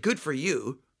says, hey, good for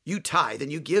you. You tithe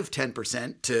and you give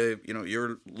 10% to,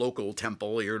 your local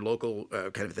temple, your local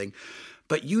kind of thing,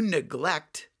 but you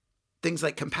neglect things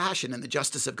like compassion and the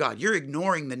justice of God. You're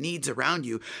ignoring the needs around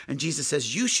you. And Jesus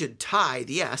says you should tithe,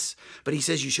 yes, but he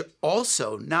says you should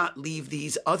also not leave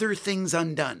these other things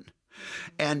undone.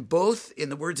 And both in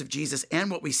the words of Jesus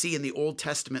and what we see in the Old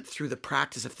Testament through the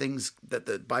practice of things that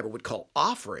the Bible would call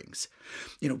offerings,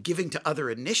 giving to other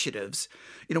initiatives,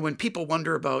 when people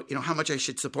wonder about, how much I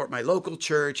should support my local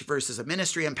church versus a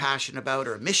ministry I'm passionate about,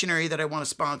 or a missionary that I want to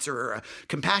sponsor, or a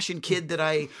compassion kid that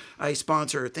I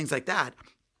sponsor, or things like that,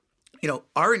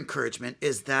 our encouragement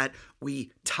is that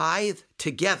we tithe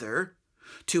together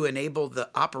to enable the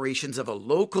operations of a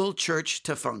local church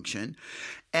to function.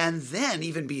 And then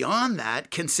even beyond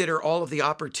that, consider all of the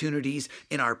opportunities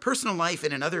in our personal life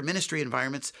and in other ministry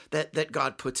environments that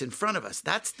God puts in front of us.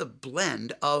 That's the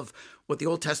blend of what the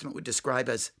Old Testament would describe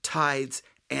as tithes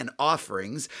and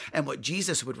offerings, and what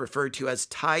Jesus would refer to as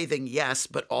tithing, yes,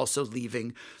 but also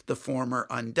leaving the former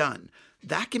undone.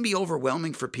 That can be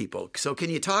overwhelming for people. So can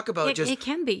you talk about it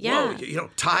can be, yeah. Whoa,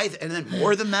 tithe and then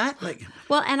more than that?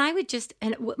 Well, and I would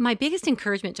my biggest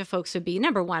encouragement to folks would be,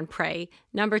 number one, pray.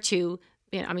 Number two,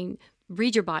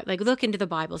 read your Bible, look into the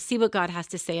Bible, see what God has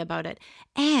to say about it.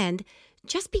 And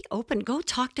just be open. Go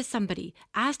talk to somebody.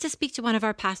 Ask to speak to one of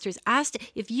our pastors.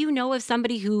 If you know of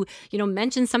somebody who,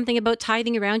 mentions something about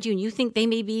tithing around you and you think they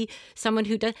may be someone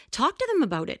who does, talk to them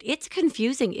about it. It's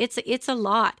confusing. It's a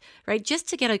lot, right? Just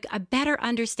to get a better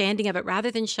understanding of it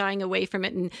rather than shying away from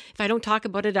it. And if I don't talk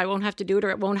about it, I won't have to do it or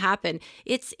it won't happen.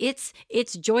 It's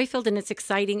joy-filled and it's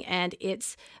exciting. And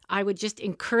I would just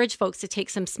encourage folks to take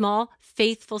some small,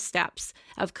 faithful steps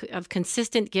of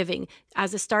consistent giving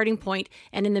as a starting point.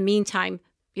 And in the meantime,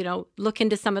 look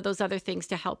into some of those other things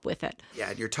to help with it. Yeah,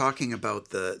 and you're talking about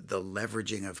the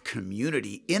leveraging of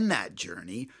community in that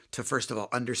journey to, first of all,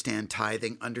 understand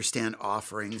tithing, understand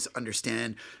offerings,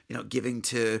 understand, giving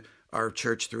to our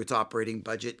church through its operating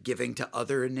budget, giving to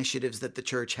other initiatives that the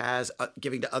church has,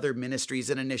 giving to other ministries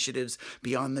and initiatives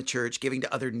beyond the church, giving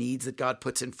to other needs that God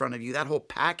puts in front of you. That whole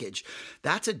package,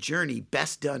 that's a journey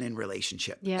best done in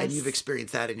relationship. Yes. And you've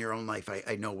experienced that in your own life,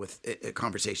 I know, with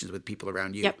conversations with people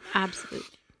around you. Yep, absolutely.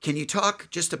 Can you talk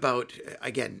just about,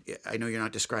 again, I know you're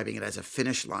not describing it as a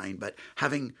finish line, but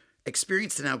having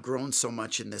experienced and now grown so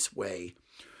much in this way,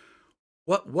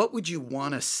 what would you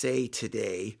want to say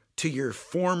today to your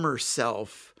former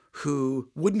self who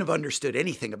wouldn't have understood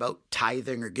anything about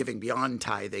tithing or giving beyond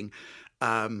tithing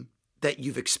that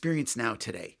you've experienced now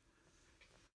today?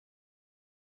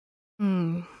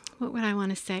 What would I want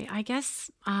to say? I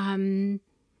guess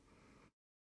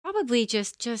probably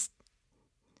just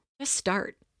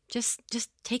start. Just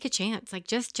take a chance.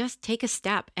 Just take a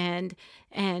step and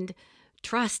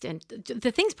trust. And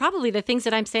the things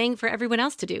that I'm saying for everyone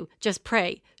else to do. Just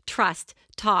pray, trust,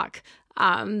 talk,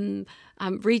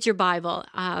 read your Bible.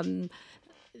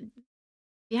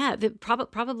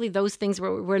 Probably those things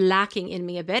were lacking in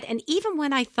me a bit. And even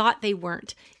when I thought they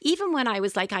weren't, even when I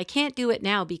was like, I can't do it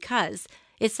now because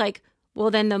it's like,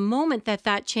 well, then the moment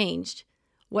that changed,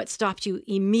 what stopped you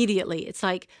immediately? It's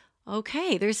like,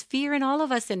 okay, there's fear in all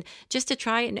of us, and just to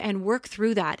try and work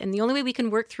through that. And the only way we can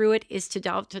work through it is to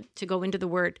delve, to go into the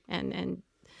Word and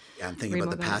Yeah, I'm thinking about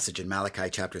the passage in Malachi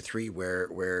chapter 3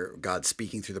 where God's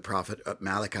speaking through the prophet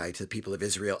Malachi to the people of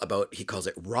Israel about, he calls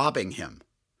it robbing him.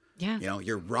 Yeah.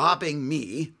 You're robbing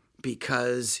me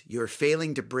because you're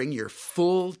failing to bring your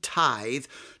full tithe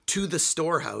to the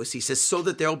storehouse. He says, so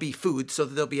that there'll be food, so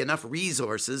that there'll be enough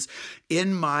resources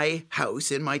in my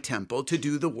house, in my temple, to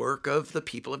do the work of the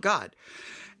people of God.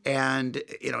 And,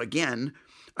 again,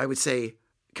 I would say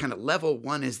kind of level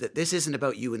one is that this isn't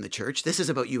about you and the church. This is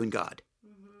about you and God.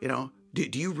 Mm-hmm.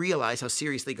 Do you realize how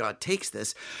seriously God takes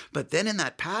this? But then in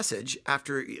that passage,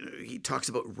 after he talks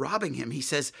about robbing him, he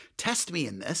says, test me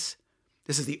in this.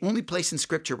 This is the only place in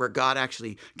Scripture where God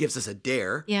actually gives us a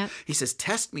dare. Yeah. He says,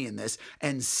 test me in this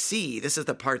and see. This is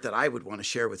the part that I would want to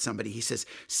share with somebody. He says,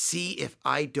 see if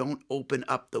I don't open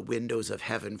up the windows of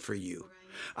heaven for you.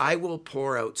 I will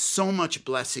pour out so much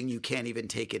blessing you can't even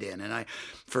take it in. And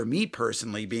for me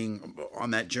personally, being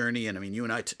on that journey, and you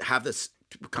and I have this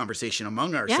conversation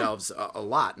among ourselves a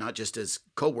lot, not just as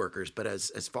co-workers, but as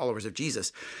followers of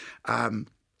Jesus.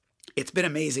 It's been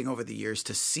amazing over the years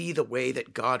to see the way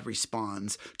that God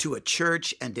responds to a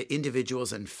church and to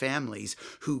individuals and families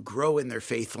who grow in their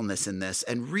faithfulness in this,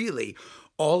 and really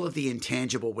all of the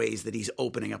intangible ways that he's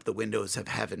opening up the windows of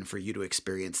heaven for you to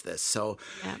experience this. So,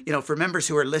 for members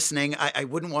who are listening, I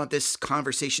wouldn't want this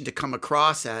conversation to come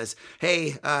across as,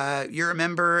 hey, you're a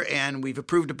member and we've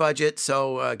approved a budget,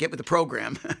 so get with the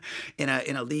program in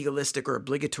a legalistic or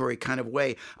obligatory kind of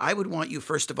way. I would want you,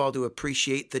 first of all, to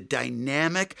appreciate the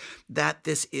dynamic that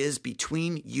this is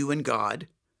between you and God,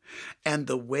 and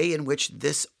the way in which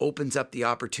this opens up the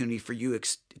opportunity for you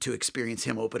to experience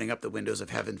him opening up the windows of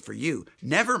heaven for you.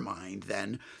 Never mind,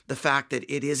 then, the fact that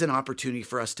it is an opportunity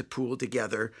for us to pool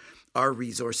together our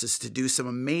resources to do some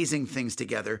amazing things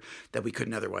together that we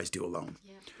couldn't otherwise do alone.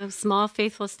 Yeah. Those small,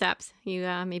 faithful steps. You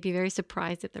may be very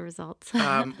surprised at the results.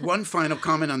 One final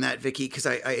comment on that, Vicky, because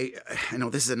I know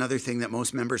this is another thing that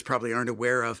most members probably aren't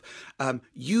aware of.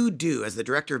 You do, as the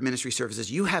Director of Ministry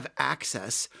Services, you have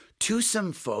access to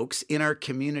some folks in our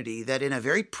community that in a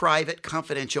very private,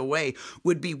 confidential way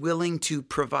would be willing to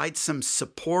provide some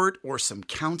support or some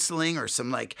counseling or some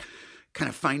kind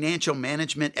of financial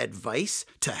management advice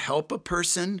to help a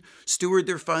person steward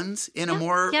their funds in a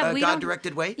more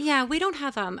God-directed way? Yeah, we don't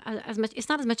have as much. It's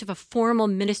not as much of a formal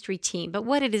ministry team, but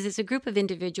what it is a group of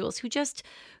individuals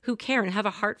who care and have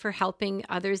a heart for helping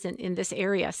others in this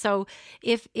area. So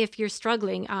if you're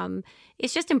struggling,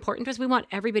 it's just important because we want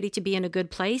everybody to be in a good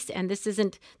place. And this is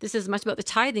as much about the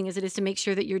tithing as it is to make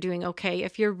sure that you're doing okay.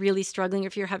 If you're really struggling,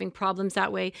 if you're having problems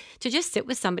that way, to just sit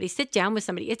with somebody, sit down with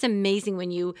somebody. It's amazing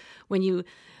when you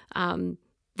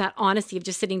that honesty of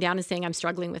just sitting down and saying, I'm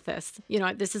struggling with this.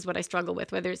 This is what I struggle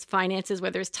with, whether it's finances,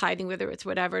 whether it's tithing, whether it's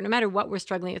whatever. No matter what we're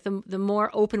struggling with, the more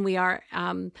open we are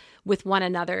with one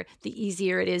another, the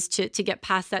easier it is to get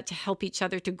past that, to help each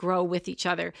other, to grow with each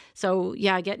other. So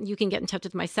you can get in touch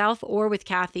with myself or with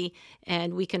Kathy,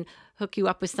 and we can hook you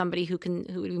up with somebody who would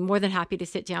be more than happy to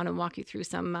sit down and walk you through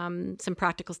some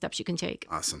practical steps you can take.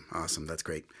 Awesome. That's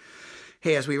great.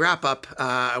 Hey, as we wrap up,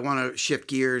 I want to shift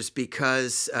gears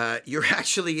because you're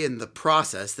actually in the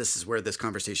process. This is where this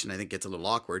conversation, I think, gets a little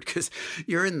awkward because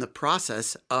you're in the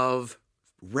process of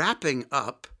wrapping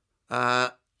up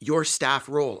your staff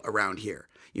role around here.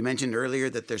 You mentioned earlier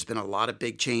that there's been a lot of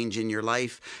big change in your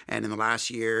life, and in the last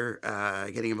year,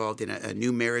 getting involved in a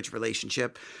new marriage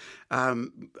relationship.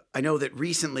 I know that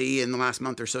recently, in the last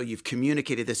month or so, you've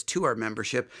communicated this to our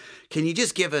membership. Can you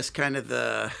just give us kind of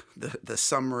the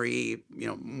summary,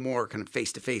 more kind of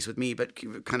face to face with me, but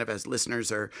kind of as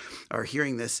listeners are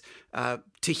hearing this,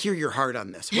 to hear your heart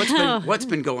on this? What's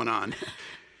been going on?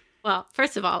 Well,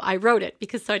 first of all, I wrote it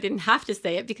so I didn't have to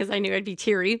say it because I knew I'd be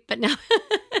teary. But now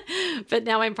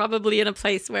I'm probably in a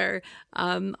place where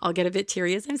I'll get a bit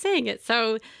teary as I'm saying it.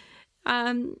 So.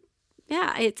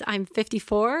 I'm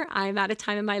 54. I'm at a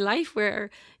time in my life where,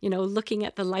 looking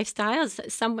at the lifestyle is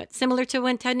somewhat similar to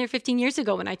when 10 or 15 years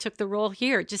ago when I took the role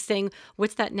here, just saying,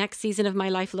 what's that next season of my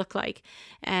life look like?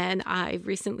 And I've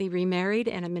recently remarried,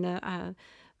 and I'm in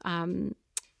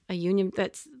a union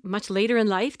that's much later in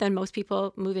life than most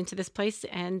people move into this place,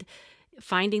 and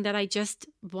finding that I just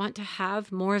want to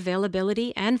have more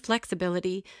availability and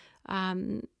flexibility.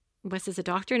 Wes is a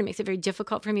doctor, and it makes it very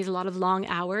difficult for him. He has a lot of long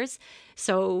hours.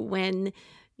 So when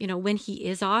he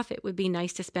is off, it would be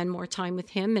nice to spend more time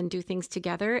with him and do things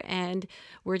together. And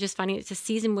we're just finding it's a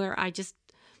season where I just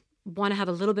want to have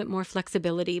a little bit more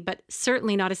flexibility, but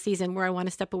certainly not a season where I want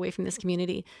to step away from this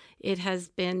community. It has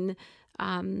been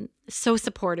so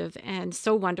supportive and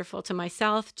so wonderful to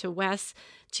myself, to Wes,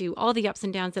 to all the ups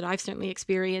and downs that I've certainly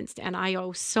experienced. And I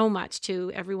owe so much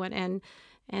to everyone and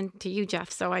to you, Jeff.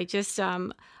 So I just,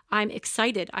 I'm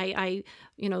excited. I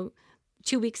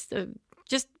 2 weeks,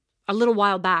 just a little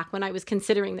while back when I was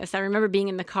considering this, I remember being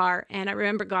in the car, and I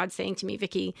remember God saying to me,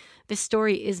 Vicky, this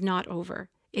story is not over.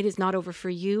 It is not over for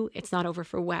you. It's not over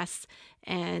for Wes.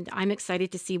 And I'm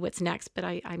excited to see what's next, but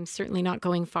I'm certainly not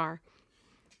going far.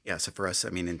 Yeah. So for us,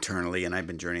 internally, and I've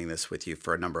been journeying this with you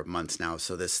for a number of months now.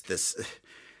 So this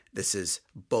is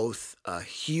both a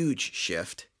huge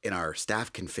shift in our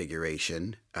staff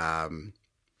configuration,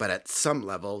 but at some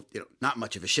level, not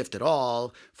much of a shift at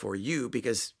all for you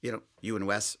because, you and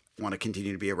Wes want to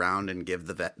continue to be around and give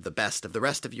the best of the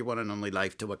rest of your one and only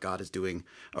life to what God is doing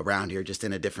around here, just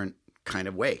in a different kind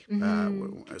of way,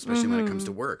 especially when it comes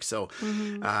to work. So,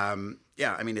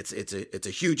 it's a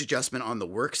huge adjustment on the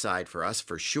work side for us,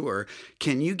 for sure.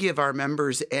 Can you give our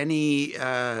members any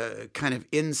kind of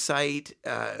insight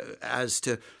as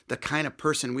to the kind of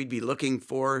person we'd be looking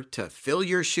for to fill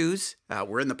your shoes?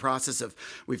 We're in the process of,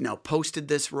 we've now posted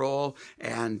this role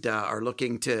and are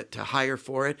looking to hire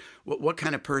for it. What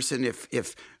kind of person,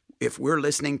 if we're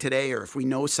listening today, or if we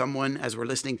know someone as we're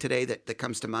listening today that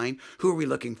comes to mind, who are we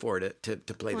looking for to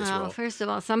play this role? Well, first of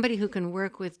all, somebody who can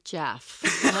work with Jeff.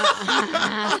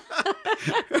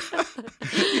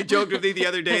 You joked with me the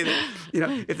other day that,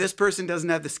 if this person doesn't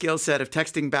have the skill set of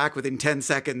texting back within 10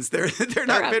 seconds, they're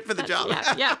not fit for the job.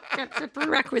 Yeah, it's a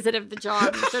prerequisite of the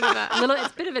job. Sort of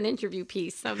it's a bit of an interview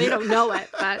piece, so they don't know it.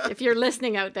 But if you're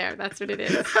listening out there, that's what it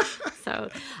is. So,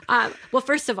 well,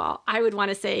 first of all, I would want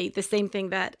to say the same thing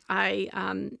that I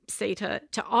say to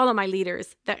all of my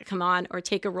leaders that come on or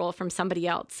take a role from somebody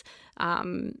else,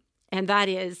 and that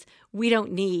is we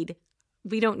don't need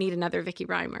another Vicky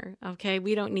Reimer. Okay,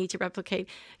 we don't need to replicate.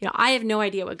 I have no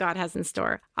idea what God has in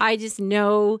store. I just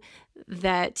know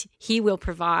that He will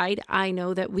provide. I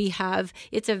know that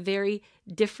it's a very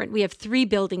different. We have 3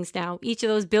 buildings now. Each of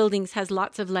those buildings has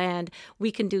lots of land.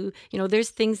 We can do. There's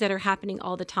things that are happening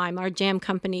all the time. Our jam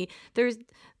company. There's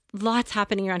lots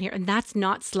happening around here, and that's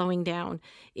not slowing down.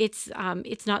 It's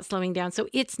not slowing down. So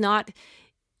it's not.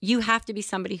 You have to be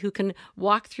somebody who can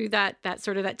walk through that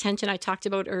sort of that tension I talked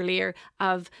about earlier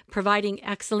of providing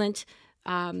excellent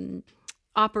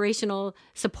operational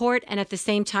support and at the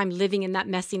same time living in that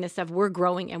messiness of we're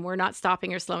growing and we're not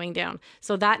stopping or slowing down.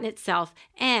 So that in itself,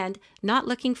 and not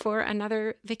looking for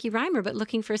another Vicky Reimer, but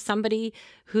looking for somebody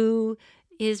who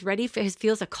is ready for,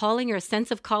 feels a calling or a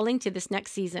sense of calling to this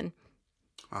next season.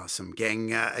 Awesome.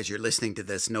 Gang, as you're listening to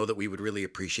this, know that we would really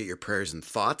appreciate your prayers and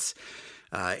thoughts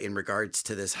in regards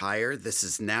to this hire. This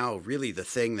is now really the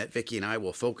thing that Vicky and I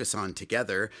will focus on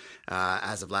together.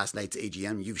 As of last night's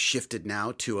AGM, you've shifted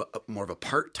now to more of a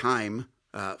part-time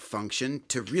function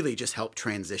to really just help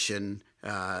transition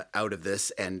out of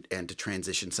this and to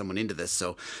transition someone into this.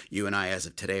 So you and I, as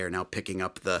of today, are now picking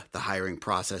up the hiring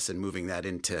process and moving that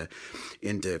into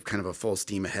kind of a full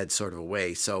steam ahead sort of a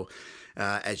way. So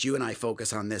as you and I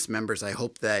focus on this, members, I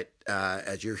hope that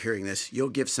as you're hearing this, you'll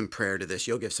give some prayer to this,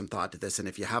 you'll give some thought to this, and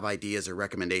if you have ideas or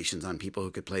recommendations on people who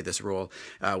could play this role,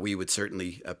 we would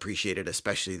certainly appreciate it,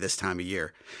 especially this time of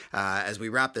year. As we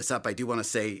wrap this up, I do want to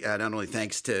say not only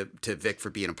thanks to Vic for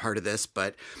being a part of this,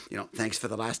 but thanks for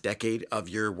the last decade of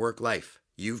your work life.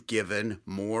 You've given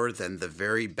more than the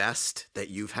very best that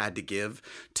you've had to give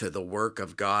to the work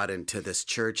of God and to this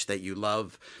church that you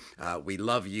love. We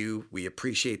love you. We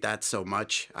appreciate that so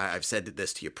much. I've said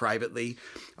this to you privately.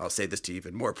 I'll say this to you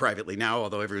even more privately now,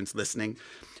 although everyone's listening.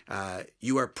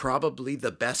 You are probably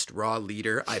the best raw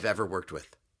leader I've ever worked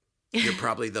with. You're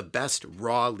probably the best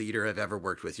raw leader I've ever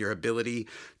worked with. Your ability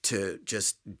to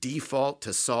just default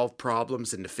to solve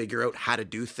problems and to figure out how to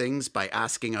do things by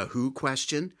asking a who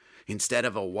question instead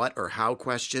of a what or how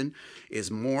question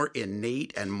is more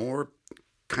innate and more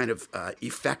kind of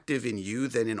effective in you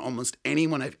than in almost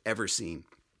anyone I've ever seen.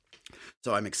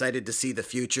 So I'm excited to see the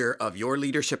future of your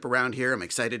leadership around here. I'm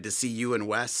excited to see you and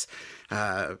Wes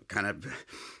kind of,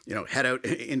 head out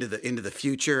into the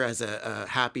future as a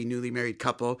happy newly married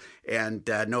couple, and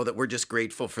know that we're just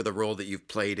grateful for the role that you've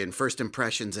played in First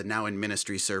Impressions and now in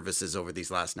ministry services over these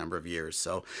last number of years.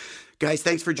 So, guys,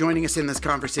 thanks for joining us in this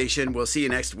conversation. We'll see you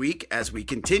next week as we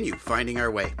continue finding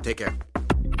our way. Take care.